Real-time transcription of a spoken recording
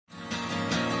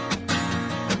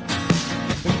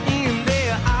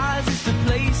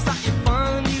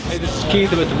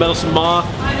Keith. I'm at the Meddlesome Moth.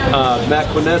 Matt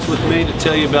Quinnet's with me to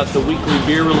tell you about the weekly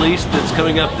beer release that's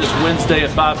coming up this Wednesday at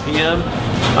 5 p.m.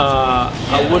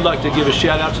 I would like to give a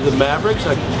shout out to the Mavericks.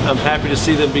 I'm happy to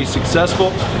see them be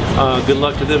successful. Good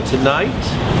luck to them tonight.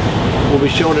 We'll be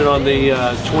showing it on the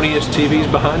 20-inch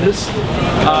TVs behind us.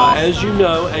 As you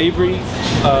know,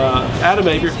 Adam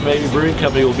Avery from Avery Brewing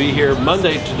Company will be here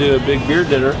Monday to do a big beer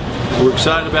dinner. We're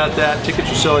excited about that. Tickets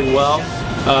are selling well.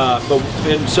 But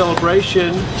in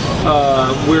celebration,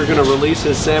 we're going to release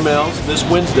his Sam Ales this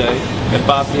Wednesday at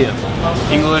 5 p.m.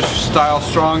 English style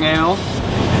strong ale.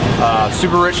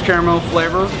 Super rich caramel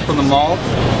flavor from the malt.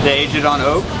 They age it on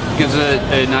oak. Gives it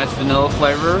a nice vanilla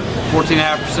flavor.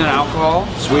 14.5% alcohol.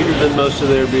 Sweeter than most of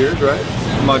their beers, right?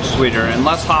 Much sweeter and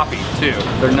less hoppy too.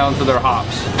 They're known for their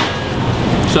hops.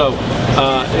 So,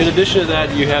 in addition to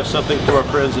that, you have something for our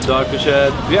friends at Dogfish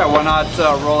Head? Yeah, why not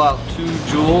roll out 2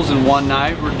 Jewels in one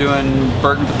night? We're doing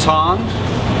Burton Baton.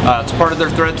 It's part of their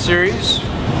Thread series.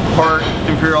 Part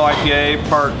Imperial IPA,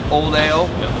 part Old Ale,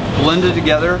 blended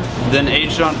together, then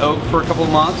aged on oak for a couple of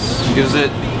months. Gives it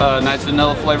a nice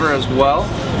vanilla flavor as well.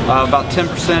 About 10%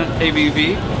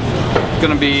 ABV. It's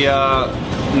going to be a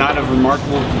night of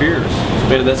remarkable beers.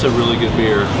 Man, that's a really good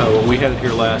beer. When we had it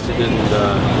here last, it didn't.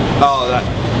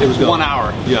 It was gone. 1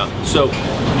 hour. Yeah. So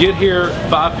get here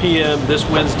 5 p.m. this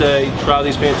Wednesday. Try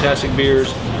these fantastic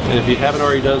beers, and if you haven't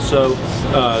already done so,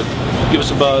 give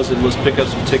us a buzz and let's pick up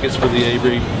some tickets for the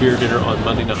Avery beer dinner on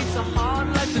Monday night. It's a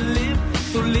hard life to live,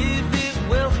 so live it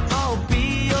well. I'll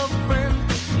be your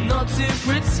friend, not to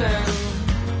pretend.